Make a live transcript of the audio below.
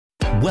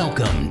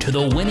Welcome to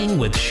the Winning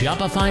with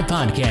Shopify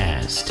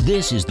podcast.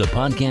 This is the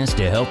podcast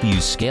to help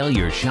you scale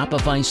your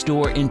Shopify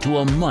store into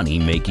a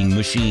money-making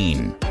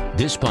machine.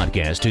 This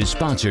podcast is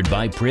sponsored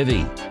by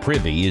Privy.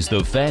 Privy is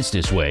the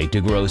fastest way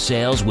to grow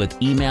sales with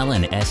email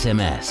and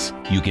SMS.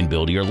 You can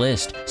build your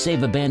list,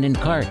 save abandoned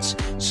carts,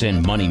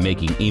 send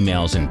money-making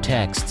emails and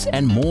texts,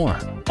 and more,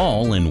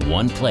 all in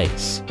one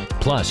place.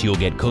 Plus, you'll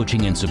get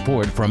coaching and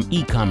support from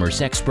e-commerce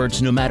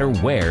experts no matter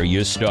where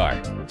you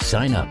start.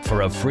 Sign up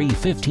for a free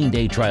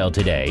 15-day trial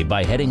today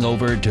by heading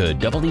over to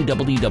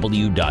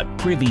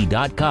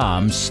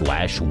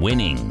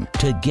www.privy.com/winning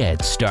to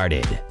get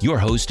started. Your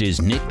host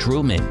is Nick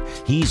Truman.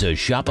 He's a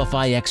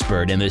Shopify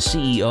expert and the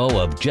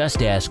CEO of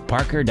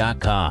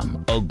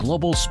JustAskParker.com, a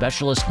global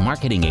specialist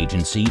marketing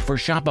agency for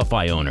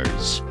Shopify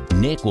owners.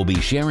 Nick will be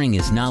sharing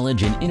his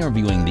knowledge and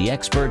interviewing the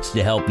experts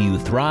to help you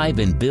thrive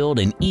and build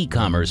an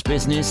e-commerce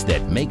business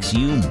that makes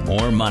you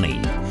more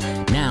money.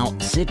 Now,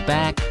 sit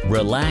back,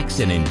 relax,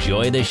 and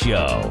enjoy the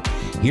show.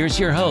 Here's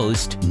your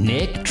host,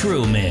 Nick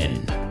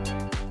Truman.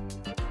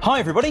 Hi,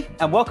 everybody,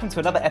 and welcome to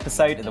another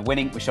episode of the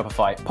Winning with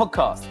Shopify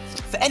podcast.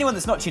 For anyone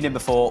that's not tuned in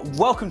before,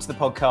 welcome to the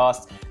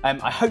podcast.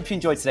 I hope you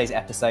enjoyed today's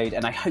episode,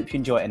 and I hope you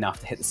enjoy it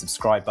enough to hit the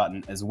subscribe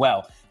button as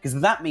well,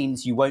 because that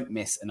means you won't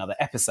miss another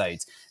episode.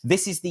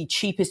 This is the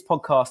cheapest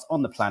podcast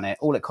on the planet.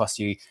 All it costs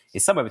you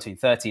is somewhere between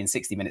 30 and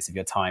 60 minutes of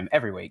your time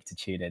every week to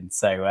tune in.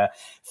 So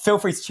feel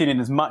free to tune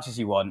in as much as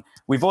you want.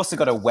 We've also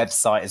got a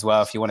website as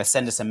well if you want to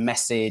send us a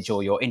message,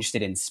 or you're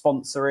interested in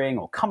sponsoring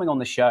or coming on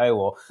the show,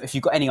 or if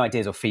you've got any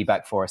ideas or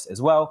feedback for us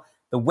as well.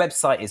 The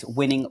website is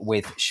Winning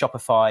with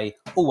Shopify,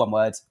 all one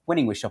word,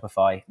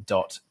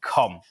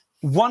 winningwithshopify.com.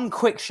 One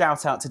quick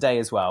shout out today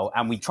as well,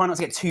 and we try not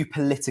to get too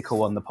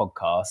political on the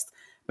podcast,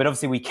 but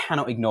obviously we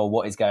cannot ignore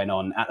what is going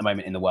on at the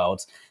moment in the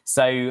world.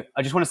 So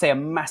I just want to say a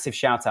massive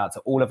shout out to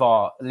all of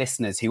our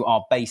listeners who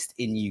are based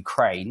in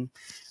Ukraine.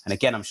 And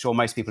again, I'm sure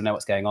most people know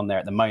what's going on there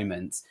at the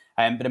moment.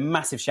 But a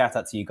massive shout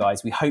out to you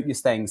guys. We hope you're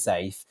staying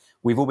safe.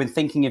 We've all been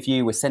thinking of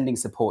you. We're sending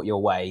support your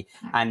way.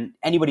 And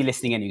anybody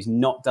listening in who's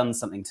not done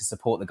something to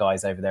support the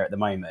guys over there at the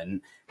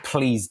moment,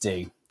 please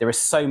do. There are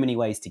so many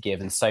ways to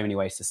give and so many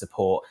ways to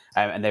support.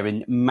 And they're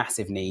in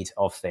massive need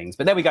of things.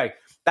 But there we go.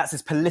 That's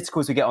as political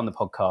as we get on the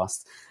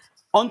podcast.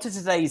 On to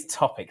today's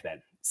topic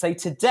then. So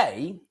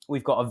today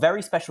we've got a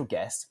very special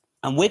guest,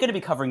 and we're going to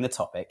be covering the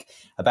topic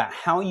about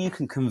how you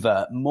can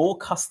convert more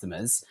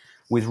customers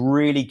with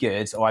really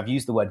good, or I've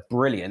used the word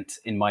brilliant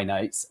in my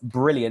notes,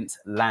 brilliant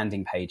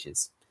landing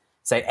pages.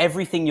 So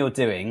everything you're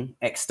doing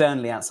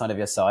externally outside of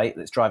your site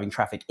that's driving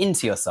traffic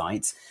into your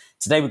site,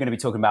 today we're going to be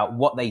talking about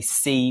what they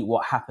see,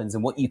 what happens,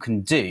 and what you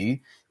can do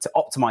to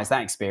optimize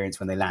that experience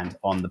when they land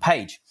on the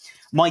page.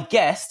 My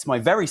guest, my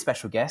very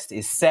special guest,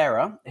 is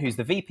Sara, who's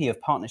the VP of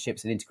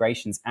Partnerships and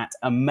Integrations at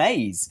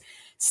Amaze.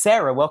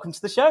 Sara, welcome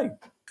to the show.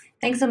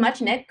 Thanks so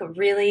much, Nick.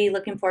 Really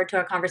looking forward to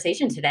our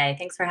conversation today.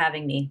 Thanks for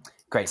having me.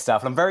 Great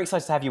stuff. I'm very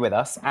excited to have you with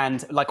us.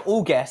 And like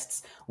all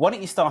guests, why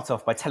don't you start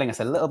off by telling us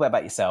a little bit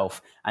about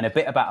yourself and a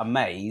bit about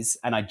Amaze?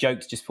 And I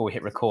joked just before we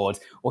hit record,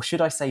 or should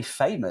I say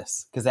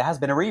famous? Because there has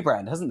been a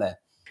rebrand, hasn't there?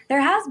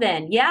 There has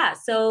been, yeah.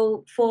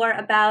 So for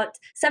about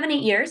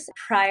 7-8 years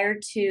prior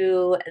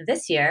to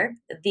this year,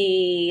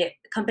 the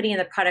company and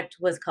the product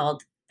was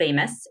called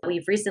Famous.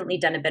 We've recently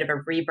done a bit of a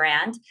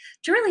rebrand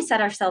to really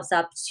set ourselves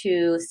up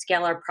to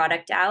scale our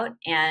product out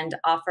and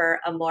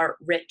offer a more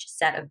rich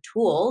set of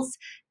tools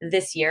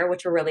this year,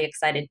 which we're really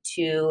excited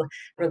to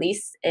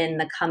release in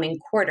the coming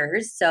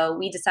quarters. So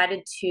we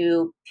decided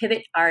to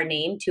pivot our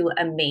name to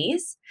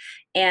Amaze.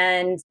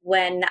 And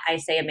when I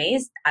say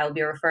Amaze, I will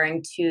be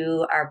referring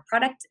to our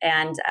product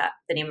and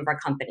the name of our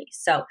company.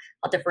 So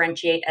I'll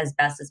differentiate as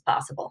best as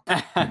possible.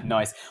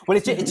 Nice. Well,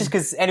 it's just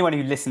because anyone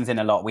who listens in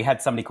a lot, we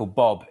had somebody called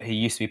Bob who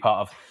used to be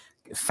part of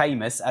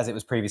Famous, as it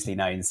was previously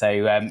known. So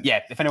yeah,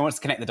 if anyone wants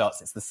to connect the dots,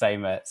 it's the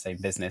same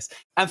business.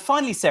 And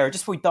finally, Sara,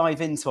 just before we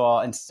dive into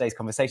today's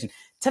conversation,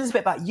 tell us a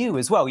bit about you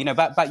as well,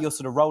 about your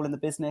sort of role in the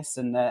business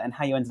and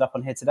how you ended up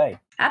on here today.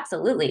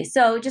 Absolutely.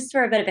 So just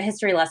for a bit of a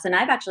history lesson,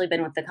 I've actually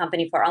been with the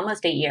company for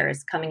almost 8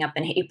 years, coming up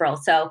in April.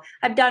 So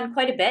I've done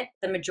quite a bit.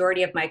 The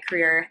majority of my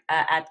career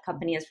at the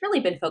company has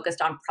really been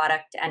focused on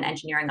product and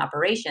engineering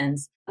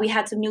operations. We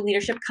had some new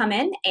leadership come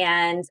in,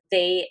 and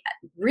they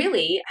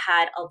really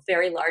had a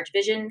very large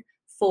vision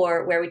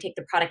for where we take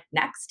the product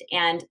next.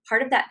 And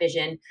part of that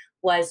vision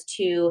was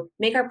to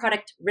make our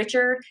product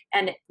richer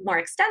and more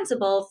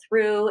extensible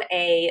through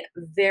a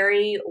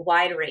very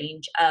wide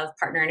range of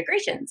partner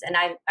integrations. And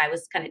I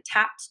was kind of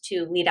tapped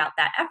to lead out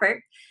that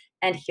effort.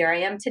 And here I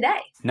am today.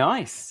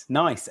 Nice.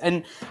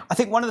 And I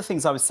think one of the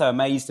things I was so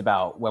amazed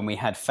about when we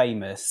had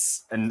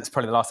Famous, and that's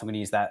probably the last time I'm going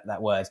to use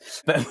that word,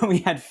 but when we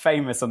had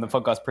Famous on the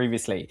podcast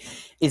previously,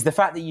 is the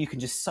fact that you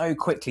can just so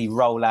quickly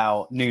roll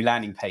out new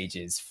landing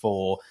pages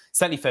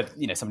certainly for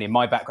somebody in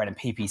my background in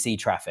PPC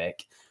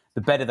traffic. The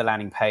better the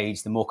landing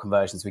page, the more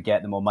conversions we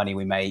get, the more money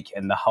we make,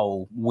 and the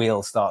whole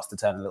wheel starts to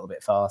turn a little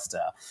bit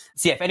faster.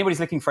 So yeah, if anybody's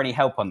looking for any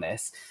help on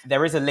this,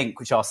 there is a link,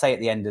 which I'll say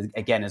at the end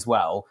again as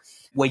well,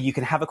 where you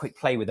can have a quick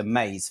play with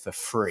Amaze for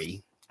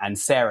free. And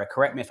Sarah,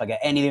 correct me if I get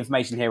any of the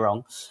information here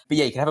wrong. But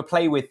yeah, you can have a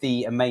play with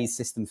the Amaze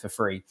system for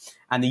free.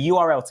 And the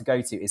URL to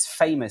go to is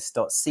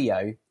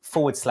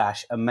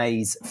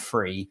famous.co/Amaze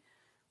free,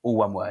 all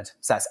one word.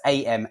 So that's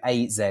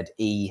AMAZE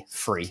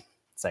free.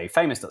 So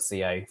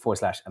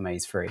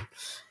famous.co/Amaze free.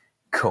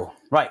 Cool.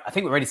 Right. I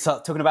think we're ready to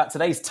start talking about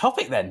today's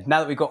topic then, now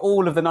that we've got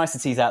all of the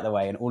niceties out of the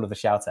way and all of the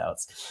shout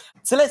outs.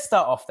 So let's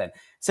start off then.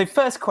 So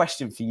first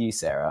question for you,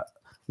 Sarah.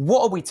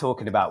 What are we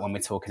talking about when we're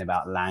talking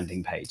about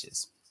landing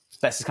pages?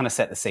 Let's just kind of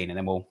set the scene and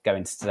then we'll go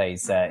into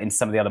today's, in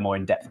some of the other more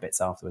in-depth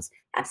bits afterwards.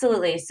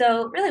 Absolutely.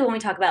 So really when we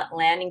talk about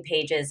landing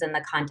pages in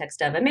the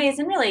context of Amaze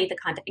and really the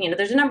context,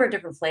 there's a number of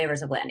different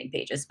flavors of landing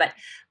pages, but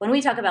when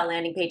we talk about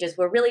landing pages,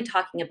 we're really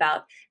talking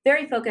about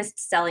very focused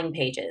selling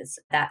pages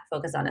that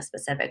focus on a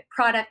specific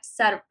product,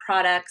 set of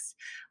products,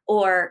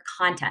 or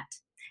content.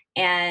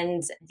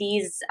 And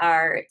these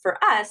are,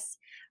 for us,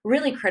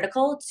 really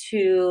critical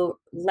to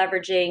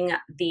leveraging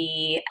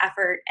the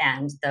effort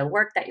and the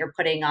work that you're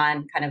putting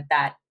on kind of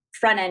that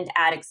front-end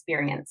ad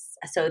experience.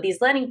 So these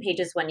landing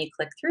pages, when you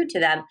click through to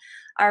them,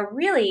 are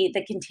really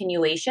the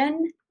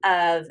continuation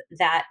of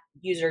that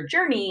user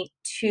journey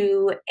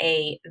to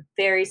a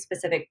very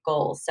specific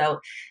goal. So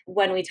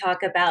when we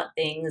talk about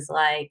things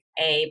like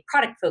a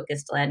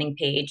product-focused landing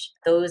page,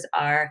 those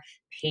are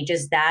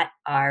pages that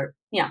are,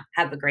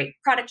 have a great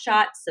product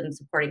shot, some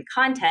supporting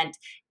content,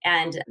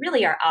 and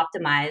really are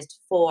optimized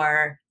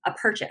for a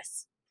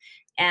purchase.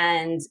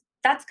 And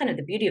that's kind of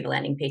the beauty of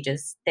landing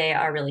pages. They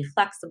are really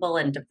flexible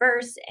and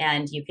diverse,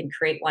 and you can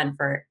create one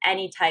for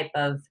any type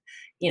of,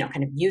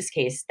 kind of use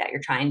case that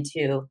you're trying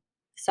to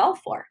solve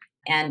for.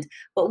 And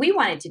what we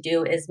wanted to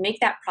do is make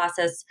that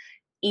process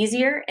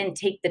easier and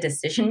take the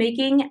decision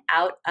making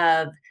out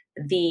of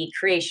the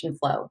creation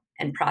flow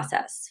and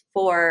process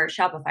for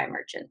Shopify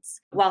merchants.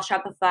 While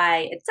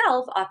Shopify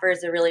itself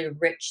offers a really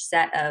rich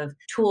set of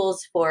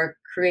tools for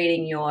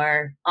creating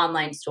your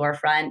online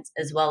storefront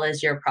as well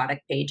as your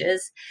product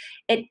pages,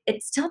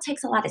 it still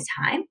takes a lot of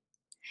time.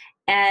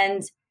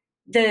 And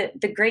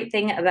the great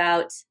thing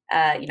about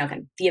kind of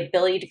the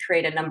ability to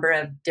create a number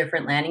of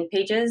different landing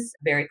pages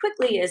very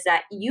quickly is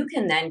that you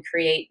can then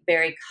create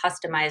very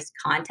customized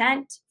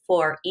content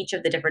for each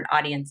of the different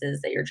audiences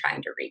that you're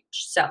trying to reach.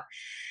 So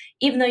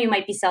even though you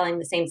might be selling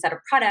the same set of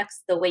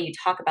products, the way you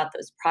talk about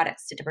those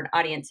products to different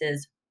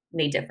audiences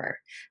may differ.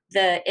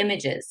 The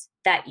images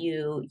that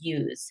you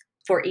use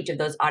for each of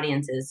those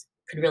audiences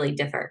could really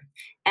differ.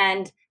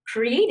 And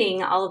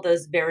creating all of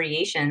those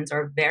variations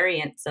or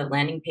variants of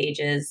landing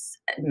pages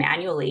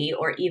manually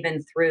or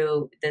even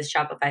through this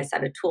Shopify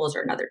set of tools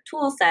or another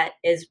tool set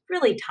is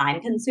really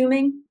time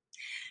consuming.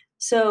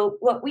 So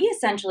what we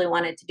essentially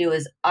wanted to do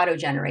is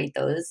auto-generate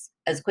those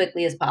as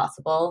quickly as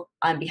possible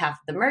on behalf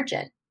of the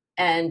merchant.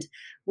 And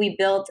we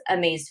built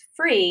Amaze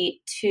Free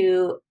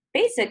to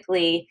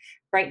basically,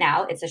 right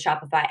now, it's a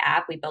Shopify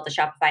app. We built a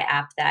Shopify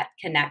app that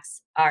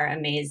connects our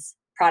Amaze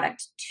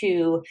product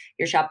to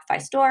your Shopify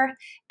store.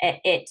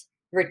 It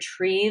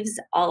retrieves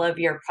all of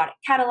your product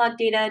catalog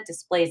data,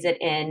 displays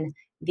it in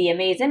the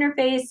Amaze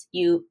interface.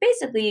 You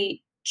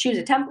basically choose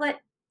a template,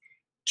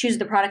 choose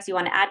the products you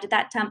want to add to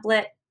that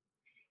template,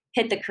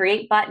 hit the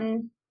create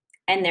button,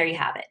 and there you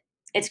have it.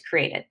 It's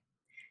created.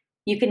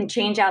 You can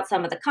change out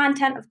some of the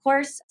content, of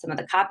course, some of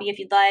the copy if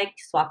you'd like,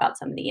 swap out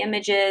some of the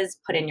images,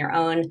 put in your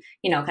own,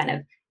 kind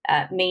of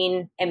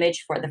main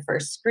image for the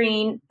first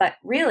screen. But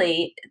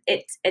really,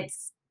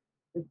 it's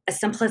as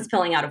simple as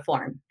filling out a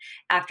form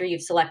after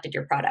you've selected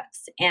your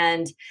products.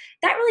 And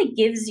that really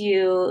gives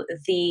you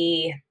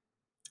the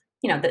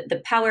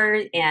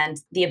power and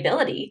the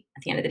ability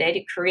at the end of the day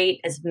to create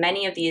as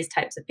many of these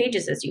types of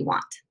pages as you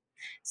want.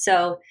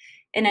 So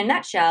in a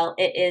nutshell,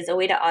 it is a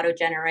way to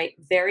auto-generate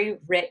very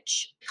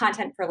rich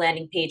content for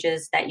landing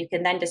pages that you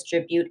can then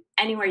distribute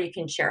anywhere you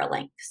can share a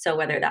link. So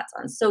whether that's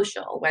on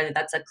social, whether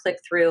that's a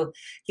click-through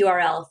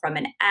URL from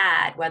an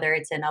ad, whether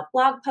it's in a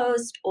blog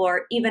post,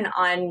 or even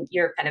on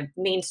your kind of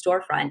main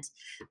storefront,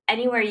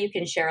 anywhere you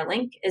can share a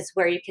link is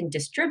where you can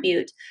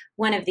distribute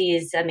one of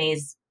these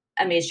Amaze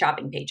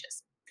shopping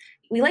pages.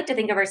 We like to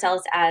think of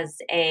ourselves as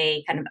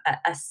a kind of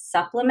a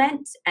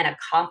supplement and a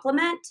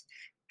complement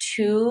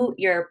to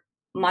your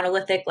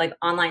monolithic like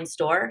online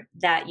store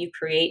that you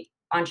create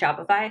on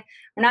Shopify.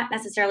 We're not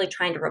necessarily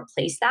trying to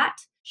replace that.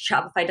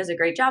 Shopify does a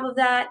great job of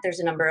that. There's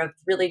a number of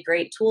really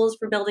great tools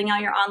for building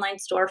out your online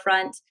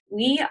storefront.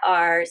 We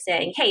are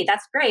saying, hey,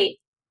 that's great.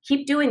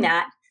 Keep doing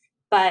that.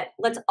 But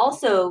let's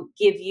also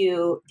give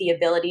you the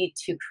ability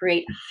to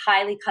create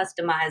highly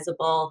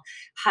customizable,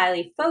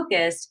 highly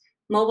focused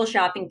mobile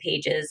shopping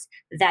pages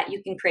that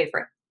you can create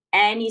for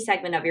any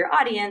segment of your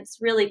audience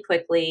really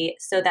quickly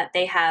so that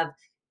they have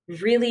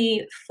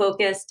really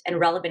focused and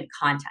relevant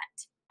content.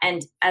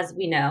 And as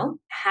we know,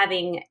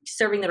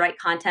 serving the right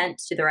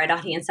content to the right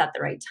audience at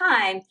the right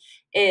time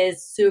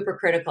is super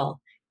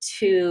critical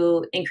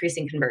to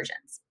increasing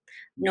conversions.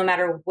 No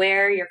matter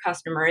where your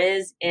customer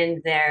is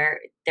in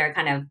their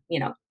kind of,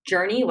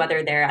 journey,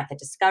 whether they're at the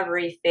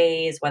discovery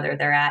phase, whether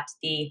they're at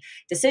the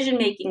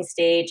decision-making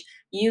stage,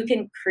 you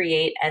can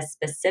create a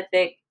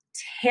specific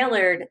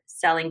tailored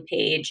selling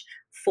page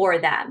for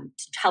them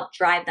to help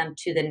drive them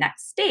to the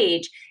next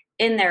stage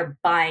in their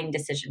buying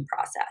decision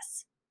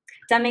process.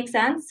 Does that make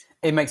sense?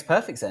 It makes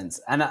perfect sense.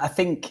 And I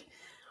think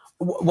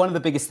one of the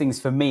biggest things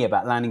for me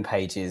about landing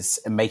pages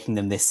and making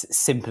them this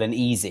simple and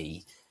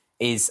easy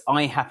is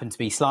I happen to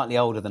be slightly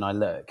older than I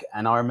look.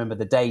 And I remember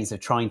the days of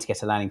trying to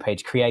get a landing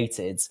page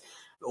created,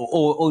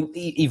 or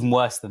even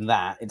worse than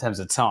that in terms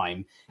of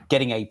time,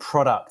 getting a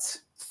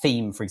product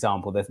theme, for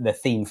example, the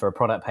theme for a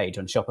product page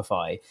on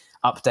Shopify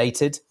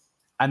updated.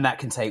 And that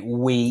can take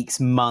weeks,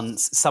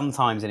 months,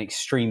 sometimes in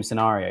extreme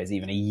scenarios,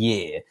 even a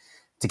year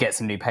to get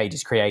some new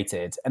pages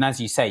created. And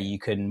as you say, you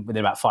can,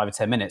 within about 5 or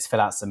 10 minutes,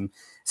 fill out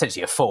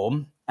essentially a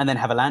form and then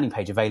have a landing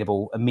page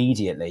available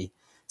immediately.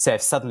 So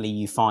if suddenly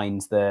you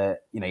find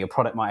that, your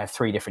product might have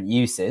 3 different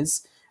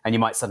uses, and you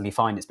might suddenly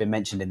find it's been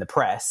mentioned in the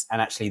press,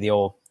 and actually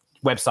your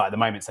website at the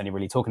moment is only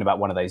really talking about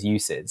one of those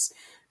uses,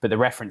 but the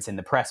reference in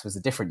the press was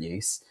a different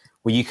use,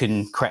 well, you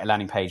can create a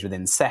landing page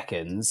within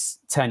seconds,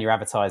 turn your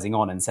advertising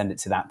on and send it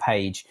to that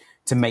page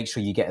to make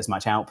sure you get as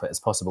much output as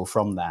possible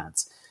from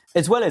that.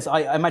 As well as,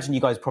 I imagine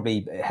you guys are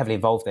probably heavily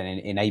involved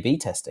in A/B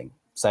testing.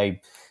 So,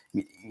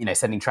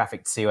 sending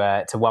traffic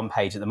to one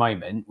page at the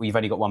moment, we've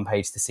only got one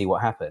page to see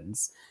what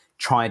happens.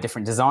 Try a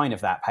different design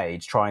of that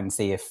page. Try and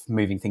see if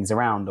moving things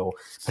around or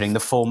putting the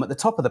form at the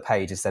top of the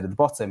page instead of the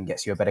bottom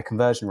gets you a better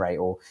conversion rate,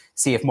 or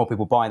see if more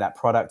people buy that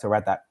product or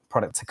add that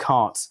product to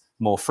cart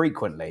more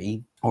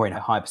frequently or in a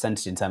higher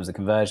percentage in terms of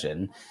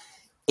conversion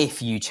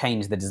if you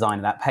change the design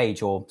of that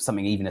page, or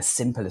something even as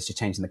simple as just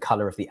changing the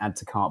color of the add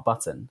to cart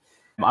button.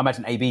 I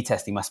imagine A/B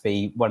testing must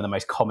be one of the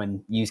most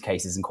common use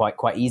cases and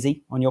quite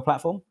easy on your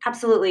platform.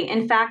 Absolutely.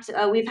 In fact,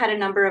 we've had a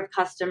number of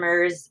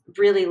customers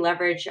really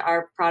leverage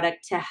our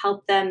product to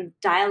help them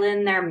dial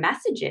in their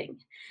messaging.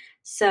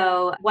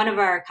 So one of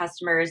our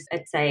customers,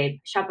 it's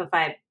a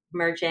Shopify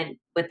merchant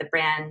with the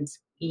brand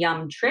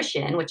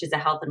Yumtrition, which is a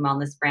health and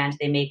wellness brand.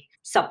 They make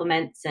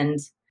supplements and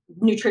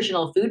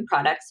nutritional food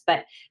products,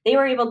 but they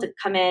were able to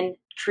come in,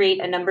 create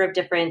a number of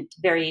different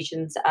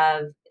variations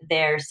of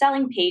their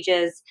selling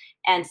pages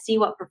and see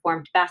what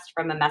performed best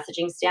from a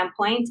messaging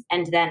standpoint,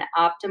 and then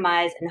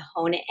optimize and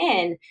hone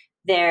in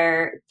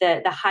the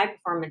high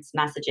performance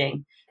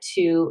messaging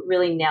to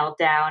really nail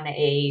down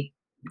a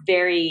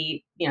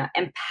very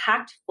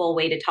impactful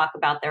way to talk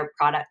about their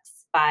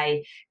products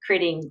by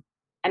creating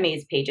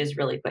Amaze pages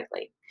really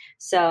quickly.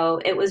 So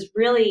it was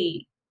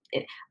really,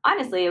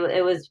 honestly,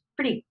 it was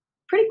pretty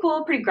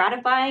cool, pretty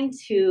gratifying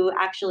to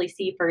actually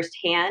see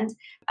firsthand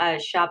a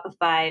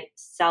Shopify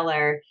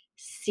seller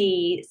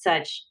see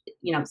such,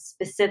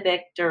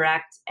 specific,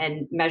 direct,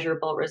 and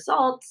measurable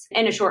results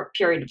in a short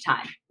period of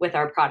time with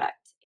our product.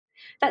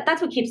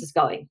 That's what keeps us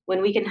going.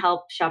 When we can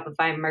help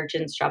Shopify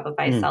merchants,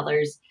 Shopify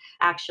sellers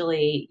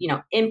actually,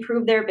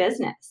 improve their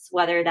business,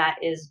 whether that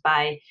is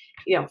by,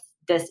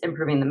 this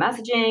improving the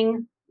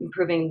messaging,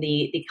 improving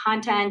the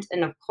content,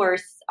 and of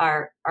course,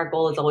 our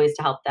goal is always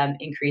to help them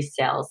increase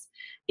sales.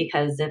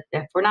 Because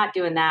if we're not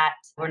doing that,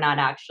 we're not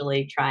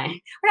actually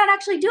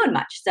doing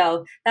much.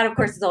 So that, of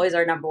course, is always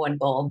our number one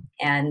goal.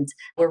 And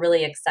we're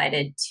really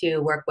excited to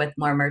work with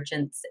more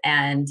merchants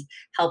and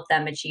help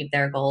them achieve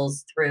their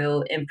goals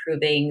through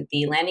improving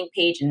the landing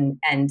page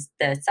and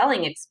the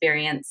selling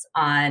experience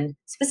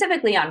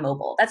specifically on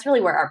mobile. That's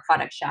really where our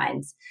product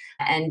shines.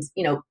 And,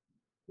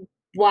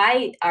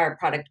 why our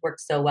product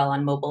works so well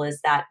on mobile is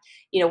that,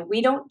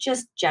 we don't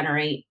just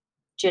generate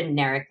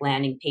generic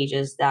landing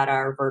pages that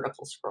are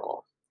vertical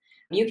scroll.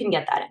 You can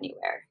get that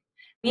anywhere.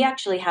 We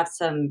actually have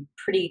some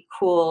pretty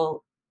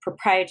cool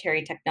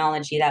proprietary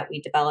technology that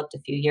we developed a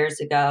few years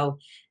ago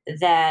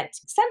that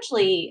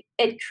essentially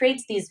it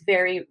creates these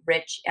very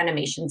rich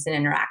animations and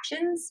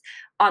interactions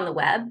on the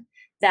web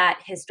that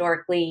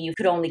historically you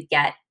could only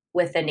get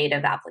with a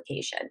native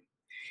application.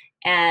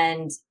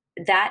 And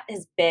that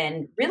has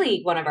been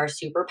really one of our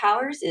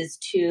superpowers, is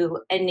to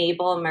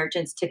enable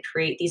merchants to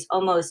create these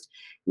almost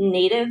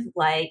native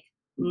like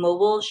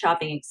mobile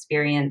shopping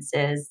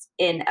experiences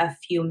in a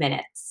few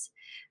minutes.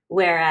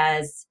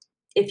 Whereas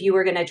if you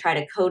were going to try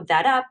to code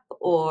that up,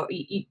 or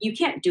you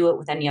can't do it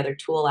with any other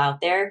tool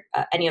out there,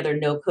 any other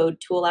no code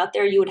tool out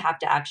there, you would have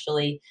to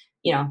actually,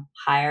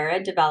 hire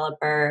a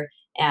developer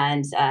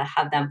and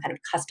have them kind of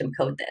custom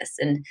code this.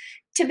 And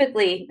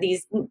typically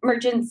these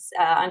merchants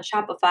on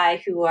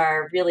Shopify who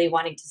are really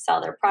wanting to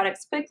sell their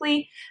products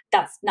quickly,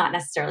 that's not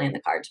necessarily in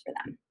the cards for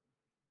them.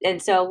 And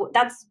so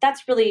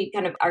that's really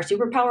kind of our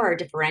superpower, our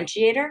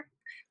differentiator.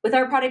 With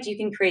our product, you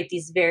can create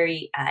these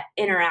very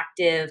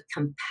interactive,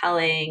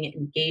 compelling,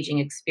 engaging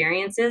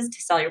experiences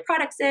to sell your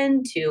products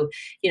in, to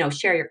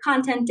share your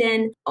content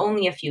in,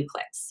 only a few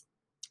clicks,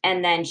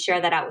 and then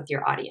share that out with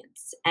your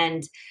audience.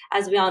 And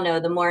as we all know,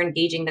 the more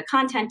engaging the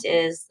content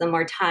is, the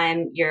more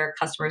time your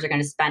customers are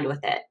going to spend with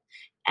it.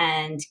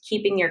 And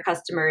keeping your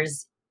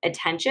customers'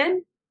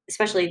 attention,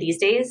 especially these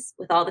days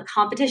with all the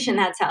competition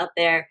that's out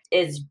there,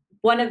 is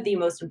one of the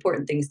most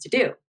important things to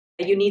do.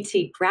 You need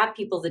to grab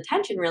people's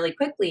attention really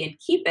quickly and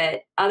keep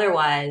it.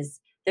 Otherwise,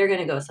 they're going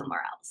to go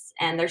somewhere else.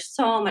 And there's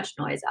so much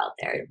noise out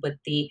there with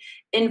the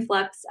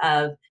influx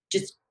of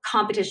just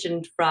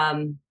competition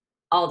from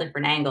all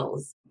different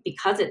angles.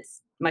 Because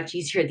it's much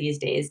easier these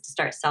days to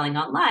start selling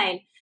online,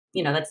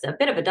 that's a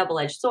bit of a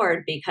double-edged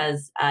sword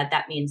because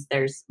that means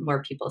there's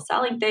more people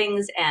selling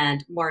things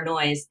and more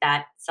noise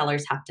that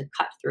sellers have to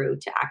cut through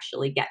to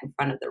actually get in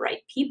front of the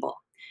right people.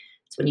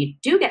 So when you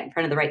do get in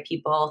front of the right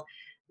people,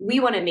 we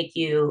want to make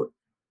you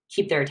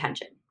keep their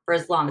attention for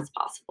as long as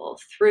possible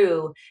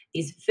through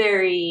these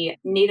very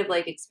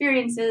native-like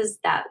experiences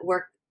that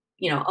work,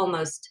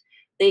 almost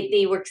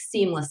they work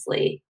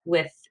seamlessly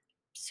with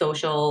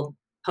social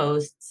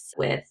posts,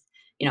 with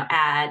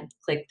ad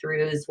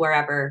click-throughs,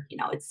 wherever.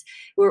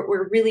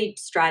 We're really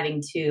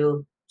striving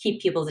to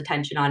keep people's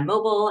attention on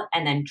mobile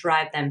and then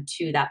drive them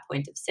to that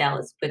point of sale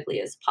as quickly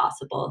as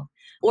possible,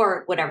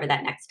 or whatever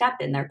that next step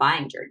in their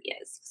buying journey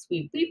is. 'Cause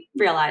we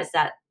realize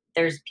that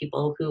there's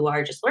people who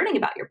are just learning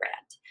about your brand.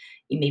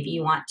 Maybe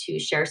you want to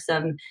share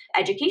some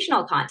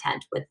educational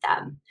content with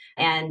them.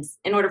 And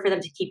in order for them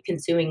to keep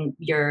consuming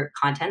your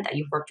content that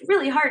you've worked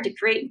really hard to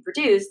create and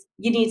produce,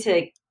 you need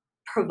to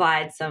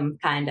provide some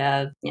kind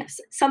of,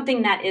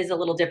 something that is a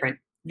little different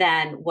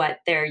than what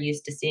they're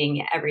used to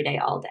seeing every day,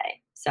 all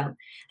day. So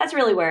that's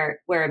really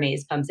where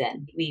Amaze comes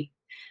in. We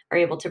are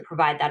able to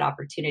provide that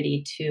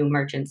opportunity to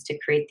merchants to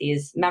create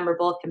these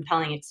memorable,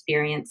 compelling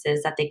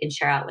experiences that they can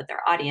share out with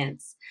their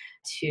audience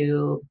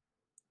to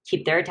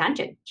keep their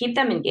attention, keep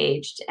them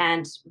engaged,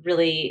 and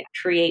really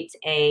create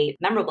a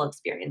memorable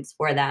experience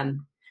for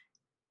them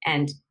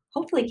and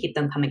hopefully keep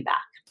them coming back.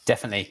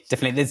 Definitely.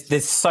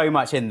 There's so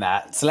much in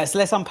that. So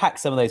let's unpack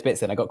some of those bits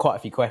then. I got quite a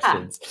few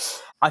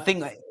questions. I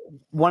think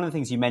one of the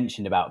things you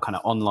mentioned about kind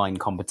of online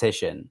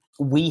competition,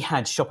 we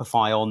had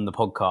Shopify on the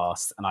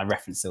podcast and I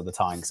referenced it all the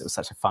time because it was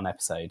such a fun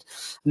episode.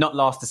 Not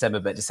last December,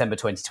 but December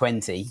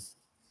 2020.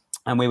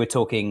 And we were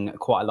talking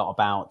quite a lot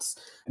about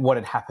what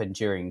had happened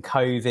during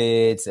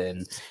COVID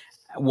and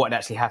what had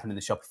actually happened in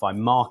the Shopify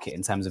market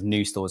in terms of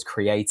new stores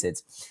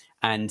created.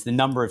 And the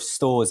number of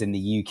stores in the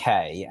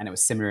UK, and it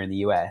was similar in the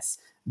US,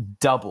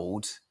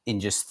 doubled in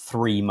just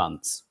 3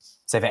 months.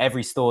 So for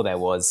every store there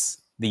was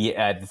the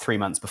 3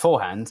 months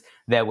beforehand,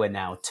 there were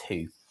now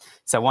 2.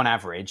 So on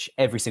average,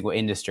 every single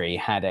industry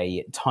had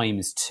a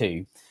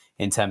 ×2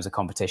 in terms of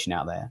competition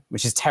out there,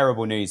 which is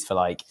terrible news for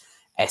like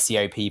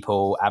SEO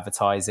people,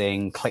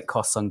 advertising, click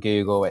costs on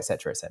Google, et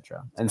cetera, et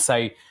cetera. And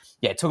so,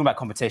 yeah, talking about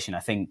competition, I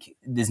think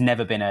there's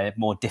never been a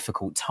more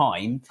difficult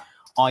time,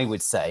 I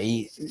would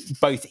say,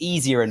 both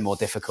easier and more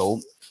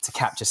difficult to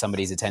capture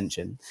somebody's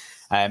attention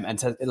and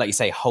to, like you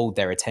say, hold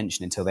their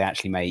attention until they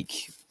actually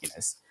make,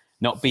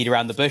 not beat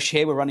around the bush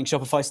here. We're running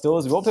Shopify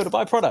stores. We want people to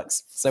buy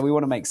products. So we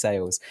want to make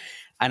sales.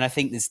 And I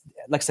think there's,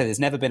 like I said, there's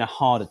never been a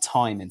harder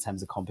time in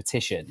terms of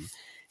competition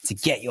to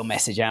get your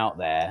message out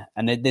there.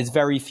 And there's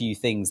very few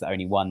things that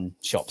only one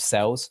shop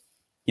sells.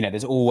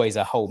 There's always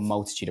a whole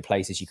multitude of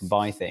places you can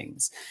buy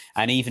things.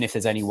 And even if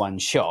there's only one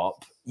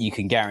shop, you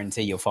can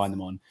guarantee you'll find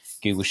them on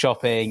Google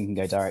Shopping. You can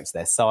go direct to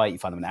their site. You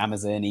find them on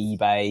Amazon,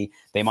 eBay.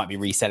 They might be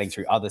reselling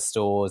through other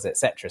stores,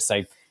 etc.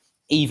 So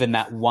even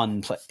that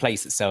one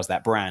place that sells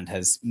that brand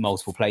has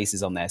multiple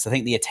places on there. So I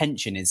think the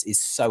attention is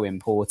so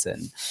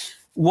important.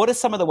 What are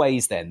some of the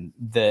ways then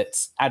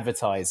that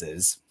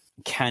advertisers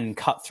can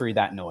cut through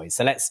that noise?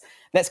 So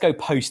let's go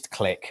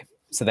post-click.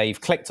 So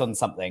they've clicked on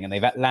something and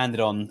they've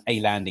landed on a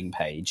landing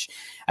page.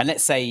 And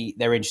let's say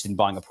they're interested in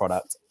buying a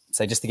product.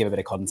 So just to give a bit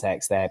of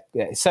context, they're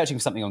searching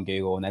for something on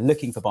Google and they're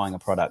looking for buying a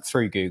product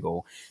through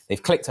Google.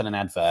 They've clicked on an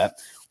advert.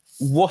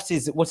 What are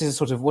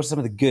some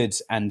of the good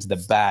and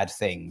the bad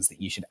things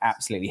that you should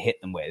absolutely hit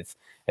them with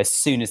as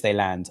soon as they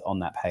land on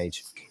that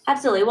page?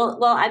 Absolutely.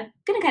 Well, I'm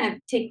going to kind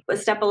of take a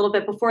step a little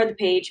bit before the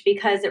page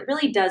because it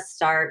really does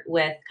start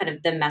with kind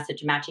of the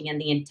message matching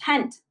and the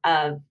intent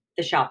of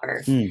the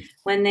shopper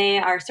when they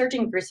are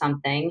searching for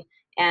something.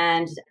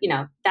 And,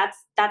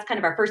 that's kind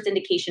of our first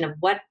indication of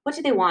what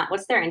do they want?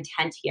 What's their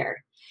intent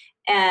here?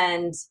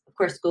 And of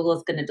course, Google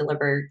is going to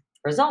deliver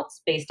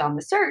results based on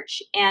the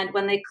search. And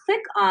when they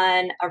click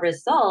on a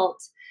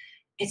result,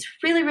 it's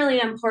really, really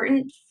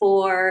important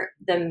for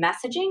the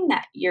messaging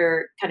that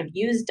you're kind of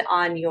used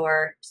on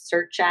your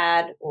search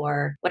ad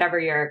or whatever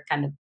your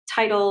kind of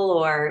title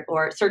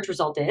or search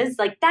result is,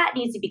 like that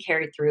needs to be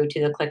carried through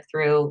to the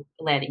click-through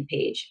landing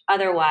page.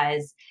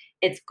 Otherwise,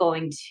 it's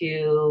going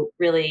to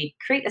really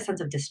create a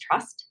sense of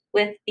distrust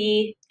with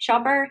the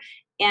shopper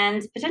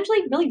and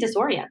potentially really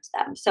disorient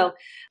them. So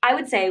I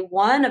would say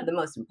one of the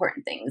most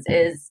important things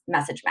is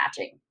message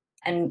matching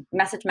and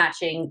message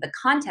matching the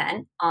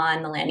content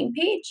on the landing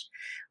page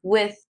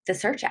with the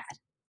search ad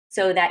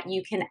so that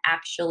you can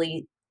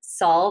actually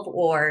solve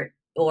or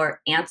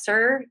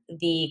answer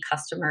the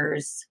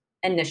customer's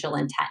initial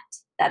intent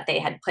that they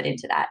had put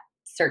into that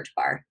search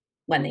bar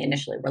when they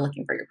initially were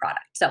looking for your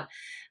product. So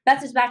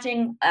message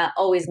matching,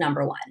 always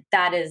number one.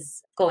 That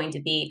is going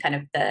to be kind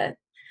of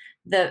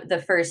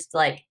the first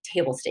like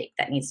table stake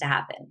that needs to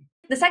happen.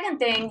 The second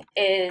thing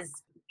is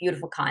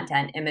beautiful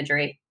content,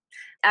 imagery.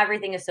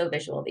 Everything is so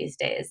visual these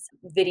days.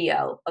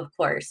 Video, of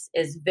course,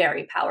 is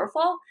very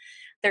powerful.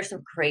 There's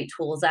some great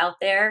tools out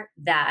there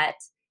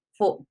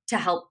to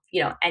help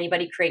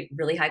anybody create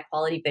really high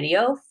quality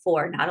video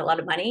for not a lot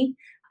of money.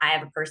 I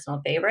have a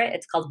personal favorite.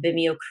 It's called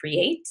Vimeo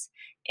Create,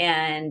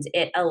 and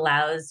it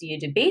allows you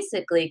to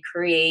basically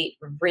create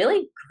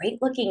really great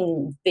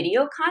looking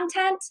video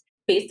content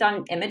based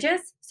on images.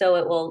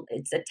 So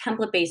it's a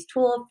template based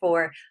tool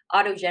for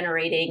auto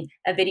generating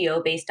a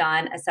video based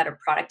on a set of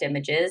product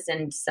images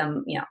and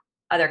some,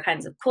 other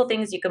kinds of cool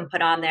things you can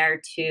put on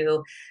there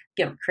to,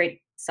 create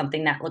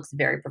something that looks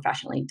very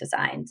professionally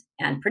designed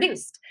and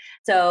produced.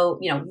 So,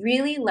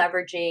 really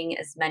leveraging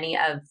as many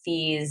of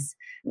these,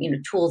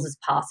 tools as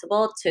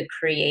possible to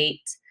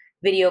create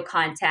video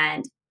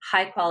content,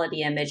 high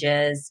quality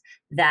images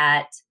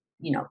that,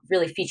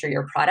 really feature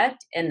your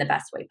product in the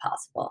best way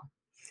possible.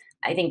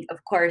 I think, of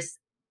course,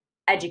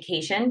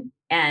 education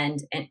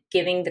and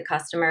giving the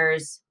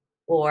customers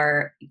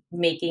or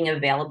making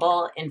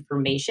available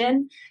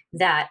information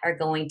that are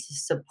going to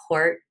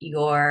support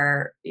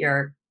your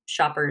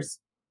shoppers'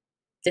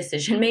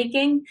 decision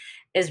making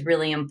is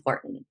really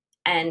important.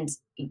 And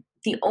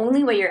the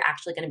only way you're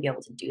actually going to be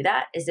able to do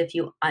that is if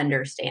you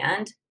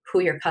understand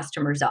who your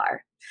customers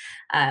are,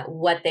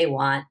 what they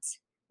want,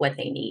 what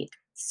they need.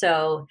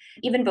 So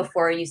even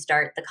before you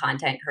start the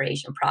content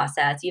creation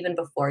process, even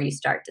before you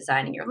start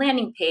designing your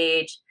landing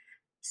page,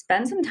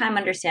 spend some time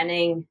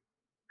understanding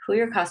who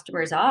your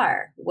customers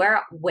are. Where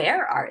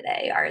are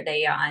they? Are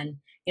they on,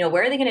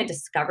 where are they going to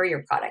discover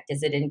your product?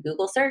 Is it in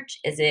Google search?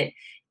 Is it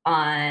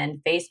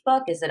on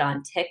Facebook? Is it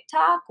on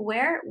TikTok?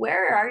 Where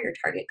are your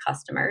target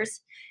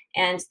customers?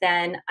 And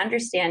then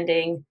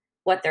understanding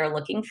what they're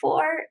looking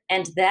for,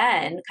 and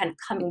then kind of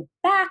coming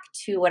back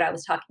to what I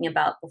was talking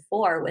about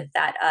before with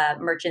that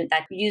merchant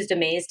that used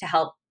Amaze to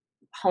help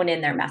hone in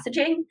their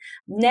messaging.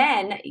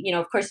 Then,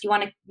 of course, you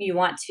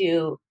want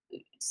to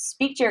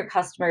speak to your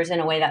customers in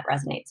a way that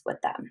resonates with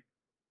them.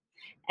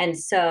 And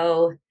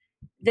so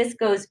this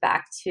goes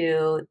back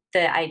to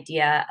the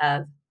idea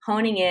of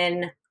honing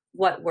in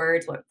what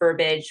words, what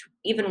verbiage,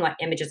 even what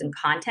images and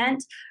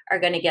content are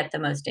going to get the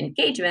most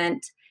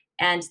engagement,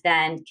 and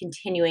then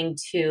continuing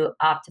to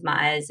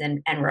optimize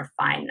and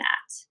refine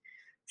that.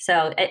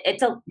 So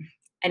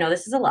I know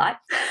this is a lot.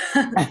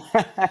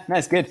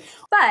 That's good.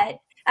 But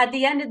at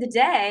the end of the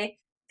day,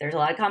 there's a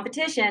lot of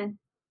competition.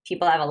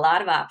 People have a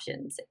lot of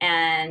options.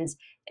 And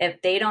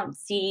if they don't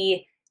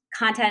see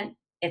content,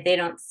 if they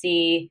don't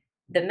see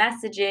the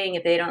messaging,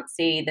 if they don't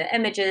see the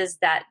images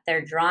that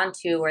they're drawn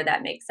to or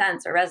that makes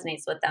sense or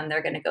resonates with them,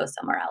 they're going to go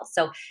somewhere else.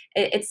 So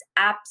it's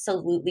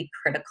absolutely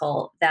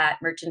critical that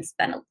merchants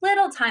spend a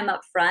little time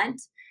up front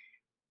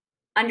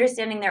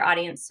understanding their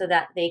audience so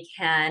that they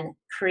can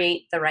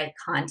create the right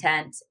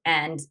content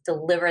and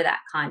deliver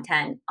that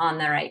content on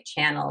the right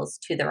channels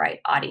to the right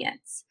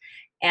audience.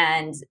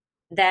 And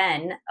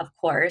then, of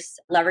course,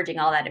 leveraging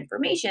all that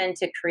information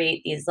to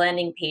create these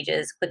landing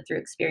pages, click-through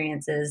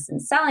experiences,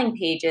 and selling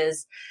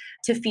pages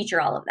to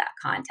feature all of that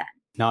content.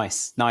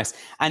 Nice.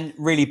 And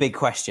really big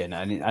question,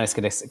 and it's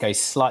going to go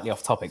slightly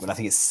off topic, but I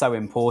think it's so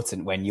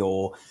important when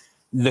you're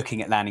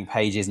looking at landing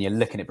pages and you're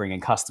looking at bringing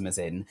customers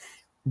in.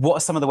 What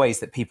are some of the ways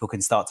that people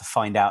can start to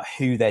find out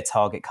who their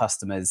target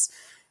customers?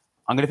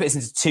 I'm going to put this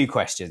into two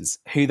questions: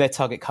 who their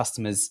target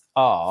customers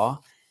are,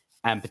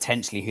 and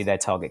potentially who their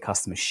target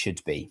customers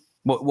should be.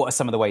 What are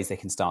some of the ways they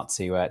can start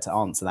to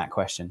answer that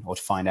question or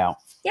to find out?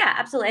 Yeah,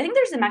 absolutely. I think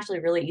there's some actually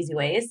really easy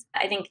ways.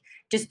 I think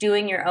just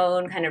doing your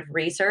own kind of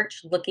research,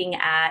 looking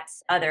at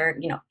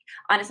other,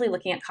 honestly,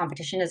 looking at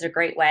competition is a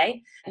great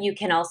way. You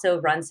can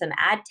also run some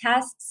ad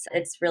tests.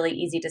 It's really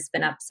easy to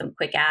spin up some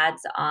quick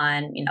ads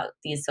on,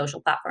 these social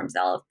platforms.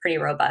 They'll have pretty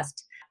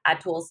robust ad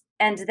tools.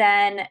 And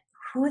then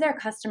who their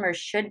customers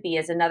should be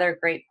is another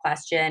great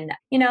question.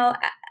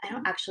 I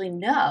don't actually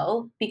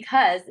know,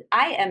 because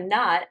I'm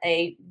not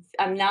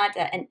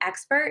an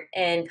expert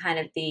in kind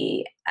of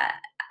the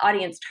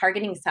audience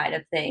targeting side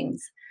of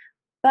things.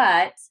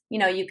 But,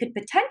 you could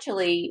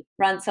potentially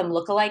run some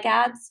lookalike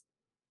ads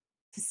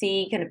to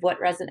see kind of what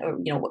resonates,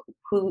 or,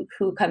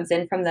 who comes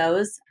in from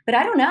those. But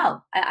I don't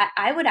know.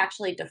 I would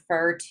actually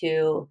defer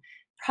to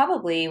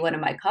probably one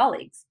of my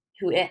colleagues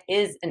who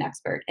is an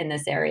expert in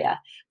this area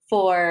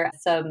for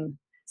some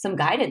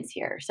guidance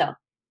here. So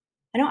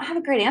I don't have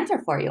a great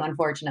answer for you,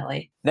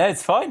 unfortunately. No,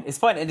 it's fine.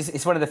 And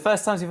it's one of the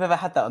first times we've ever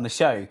had that on the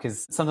show,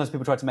 because sometimes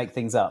people try to make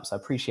things up. So I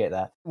appreciate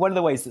that. One of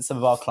the ways that some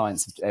of our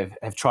clients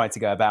have tried to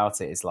go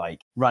about it is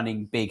like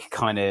running big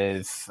kind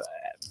of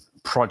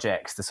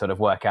projects to sort of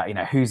work out,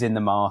 who's in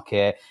the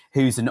market,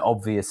 who's an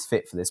obvious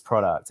fit for this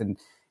product. And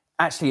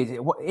actually,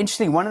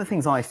 interesting, one of the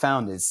things I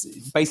found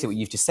is basically what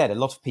you've just said. A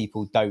lot of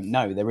people don't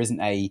know. There isn't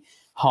a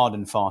hard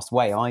and fast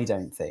way, I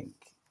don't think,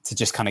 to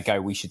just kind of go,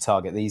 we should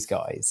target these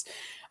guys.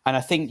 And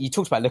I think you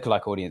talked about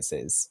lookalike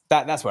audiences.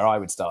 That's where I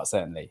would start,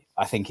 certainly.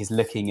 I think is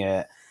looking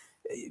at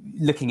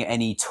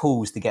any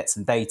tools to get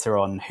some data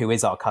on who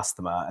is our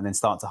customer and then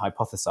start to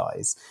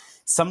hypothesize.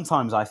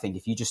 Sometimes I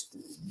think there's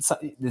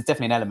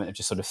definitely an element of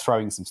just sort of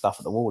throwing some stuff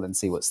at the wall and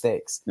see what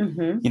sticks.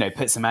 Mm-hmm.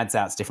 Put some ads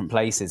out to different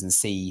places and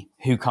see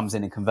who comes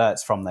in and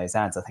converts from those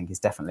ads. I think is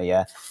definitely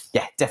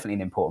definitely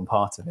an important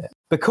part of it.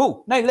 But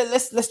cool. No,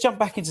 let's jump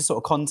back into sort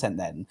of content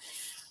then.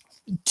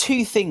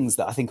 Two things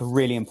that I think are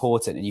really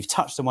important, and you've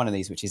touched on one of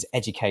these, which is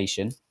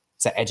education,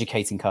 so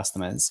educating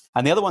customers,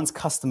 and the other one's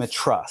customer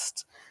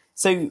trust.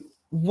 So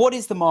what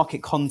is the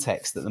market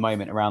context at the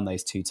moment around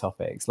those two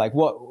topics? Like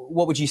what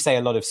would you say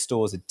a lot of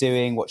stores are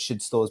doing? What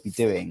should stores be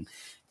doing?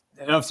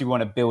 And obviously we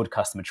want to build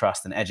customer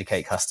trust and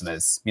educate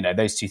customers. You know,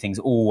 those two things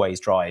always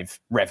drive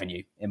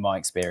revenue in my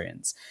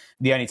experience.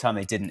 The only time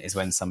they didn't is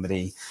when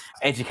somebody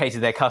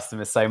educated their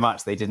customers so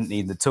much they didn't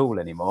need the tool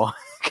anymore,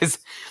 because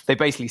they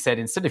basically said,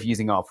 instead of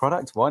using our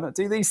product, why not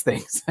do these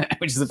things?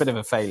 Which is a bit of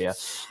a failure.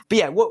 But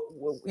yeah,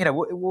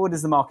 what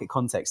is the market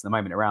context at the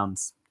moment around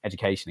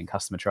education and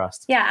customer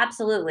trust? Yeah,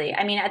 absolutely.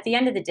 I mean, at the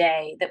end of the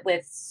day, that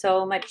with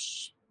so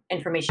much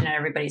information at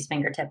everybody's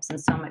fingertips and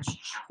so much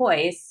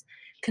choice,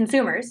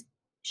 consumers,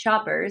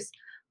 shoppers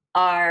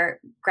are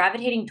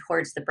gravitating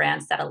towards the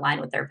brands that align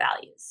with their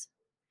values.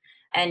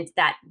 And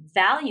that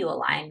value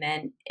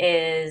alignment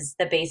is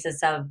the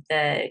basis of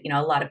a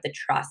lot of the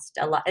trust.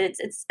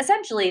 It's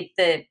essentially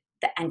the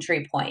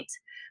entry point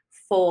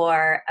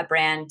for a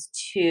brand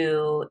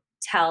to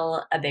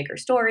tell a bigger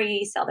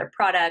story, sell their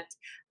product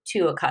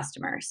to a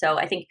customer. So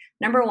I think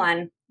number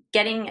one,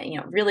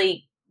 getting,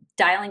 really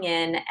dialing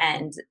in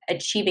and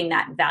achieving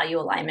that value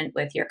alignment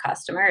with your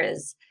customer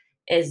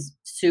is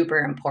super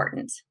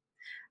important.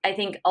 I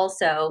think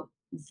also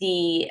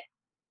the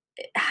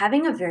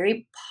having a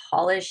very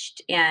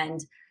polished and,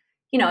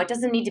 it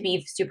doesn't need to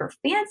be super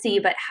fancy,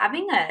 but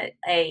having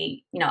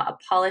a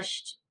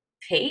polished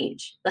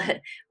page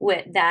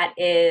that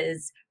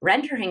is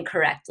rendering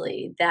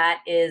correctly, that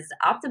is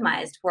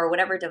optimized for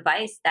whatever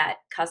device that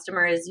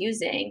customer is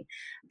using,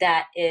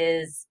 that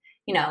is,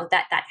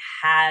 that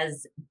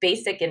has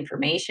basic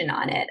information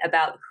on it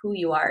about who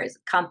you are as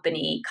a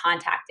company,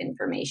 contact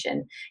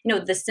information.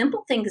 The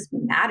simple things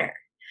matter.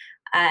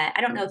 I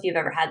don't know if you've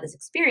ever had this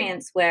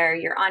experience where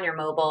you're on your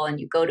mobile and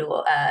you go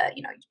to,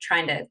 you're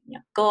trying to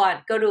go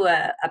to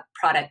a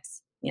product,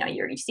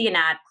 you see an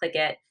ad, click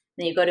it,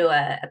 then you go to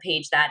a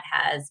page that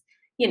has,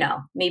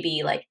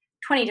 maybe like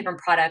 20 different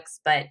products,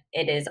 but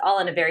it is all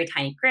in a very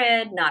tiny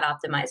grid, not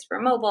optimized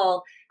for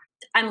mobile.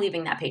 I'm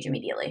leaving that page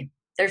immediately.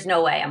 There's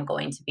no way I'm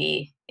going to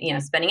be,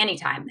 spending any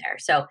time there.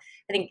 So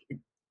I think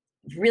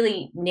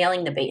really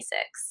nailing the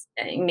basics,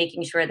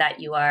 making sure that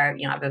you are,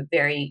 have a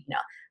very,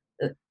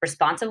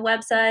 responsive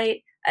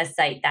website, a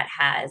site that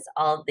has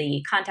all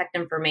the contact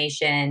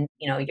information,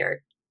 your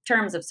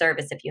terms of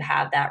service if you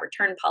have that,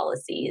 return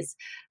policies,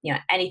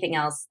 anything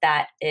else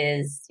that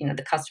is,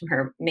 the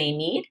customer may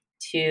need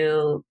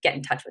to get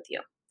in touch with you.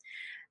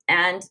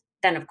 And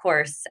then, of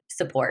course,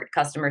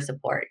 customer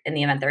support. In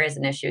the event there is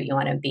an issue, you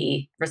want to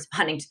be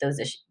responding to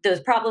those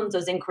problems,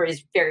 those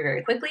inquiries very,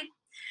 very quickly.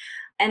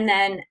 And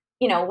then,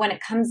 when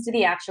it comes to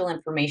the actual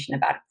information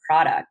about a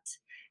product,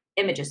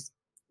 images,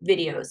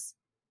 videos,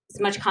 as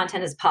much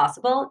content as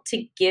possible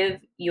to give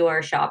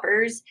your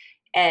shoppers